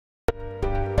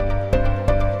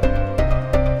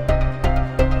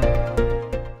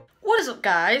up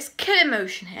guys, Kid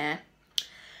Emotion here.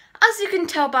 As you can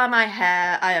tell by my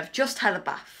hair, I have just had a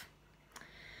bath.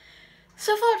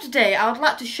 So for today I would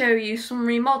like to show you some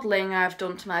remodelling I've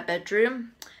done to my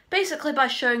bedroom. Basically by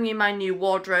showing you my new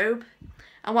wardrobe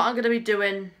and what I'm going to be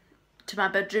doing to my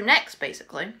bedroom next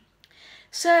basically.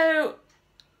 So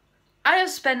I have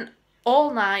spent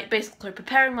all night basically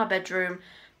preparing my bedroom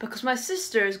because my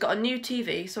sister has got a new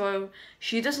TV, so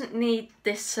she doesn't need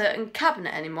this certain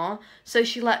cabinet anymore, so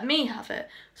she let me have it.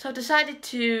 So I decided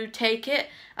to take it,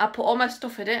 I put all my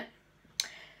stuff in it.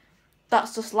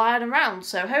 That's just lying around,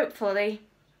 so hopefully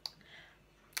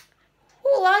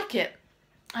we'll like it.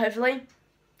 Hopefully.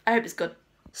 I hope it's good.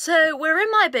 So we're in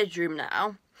my bedroom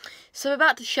now, so I'm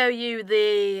about to show you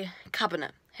the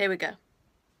cabinet. Here we go.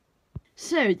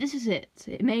 So this is it.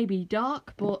 It may be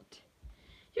dark, but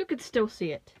you could still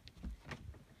see it.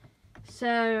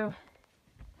 So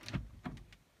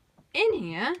in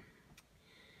here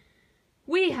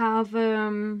we have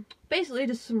basically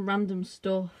just some random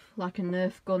stuff like a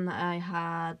Nerf gun that I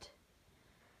had,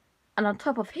 and on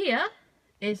top of here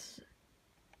is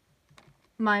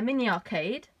my mini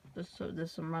arcade.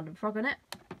 There's some random frog in it.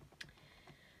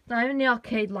 Then I have in the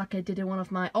arcade, like I did in one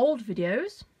of my old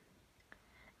videos,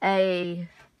 a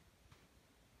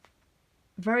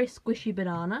very squishy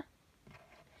banana,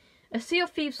 a Sea of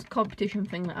Thieves competition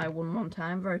thing that I won one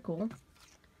time, very cool,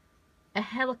 a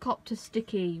helicopter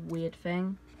sticky weird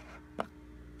thing,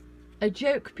 a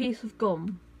joke piece of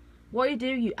gum. What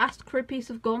you ask for a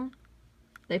piece of gum,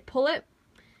 they pull it,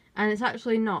 and it's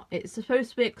actually not. It's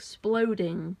supposed to be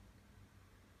exploding,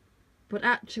 but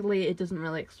actually it doesn't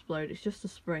really explode, it's just a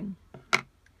spring.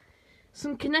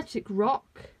 Some kinetic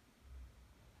rock,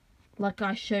 like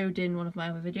I showed in one of my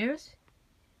other videos.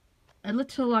 A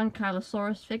little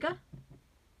Ankylosaurus figure.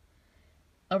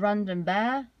 A random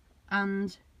bear.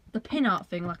 And the pin art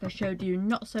thing like I showed you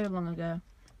not so long ago.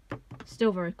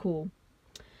 Still very cool.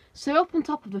 So up on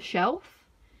top of the shelf,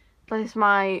 there's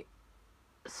my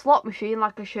slot machine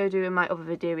like I showed you in my other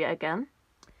video yet again.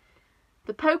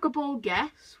 The Pokeball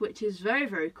Guess, which is very,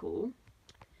 very cool.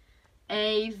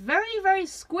 A very, very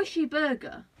squishy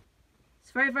burger.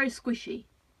 It's very, very squishy.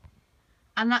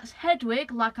 And that's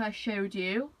Hedwig, like I showed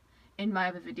you in my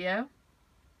other video.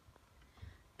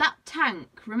 That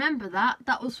tank, remember that?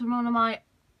 That was from one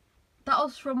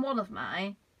of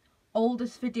my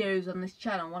oldest videos on this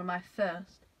channel, one of my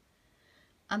first.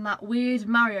 And that weird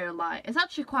Mario light. It's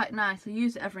actually quite nice. I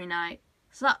use it every night.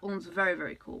 So that one's very,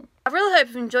 very cool. I really hope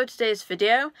you've enjoyed today's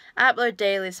video. I upload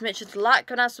daily, so make sure to like,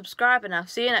 comment and subscribe, and I'll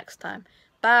see you next time.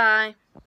 Bye!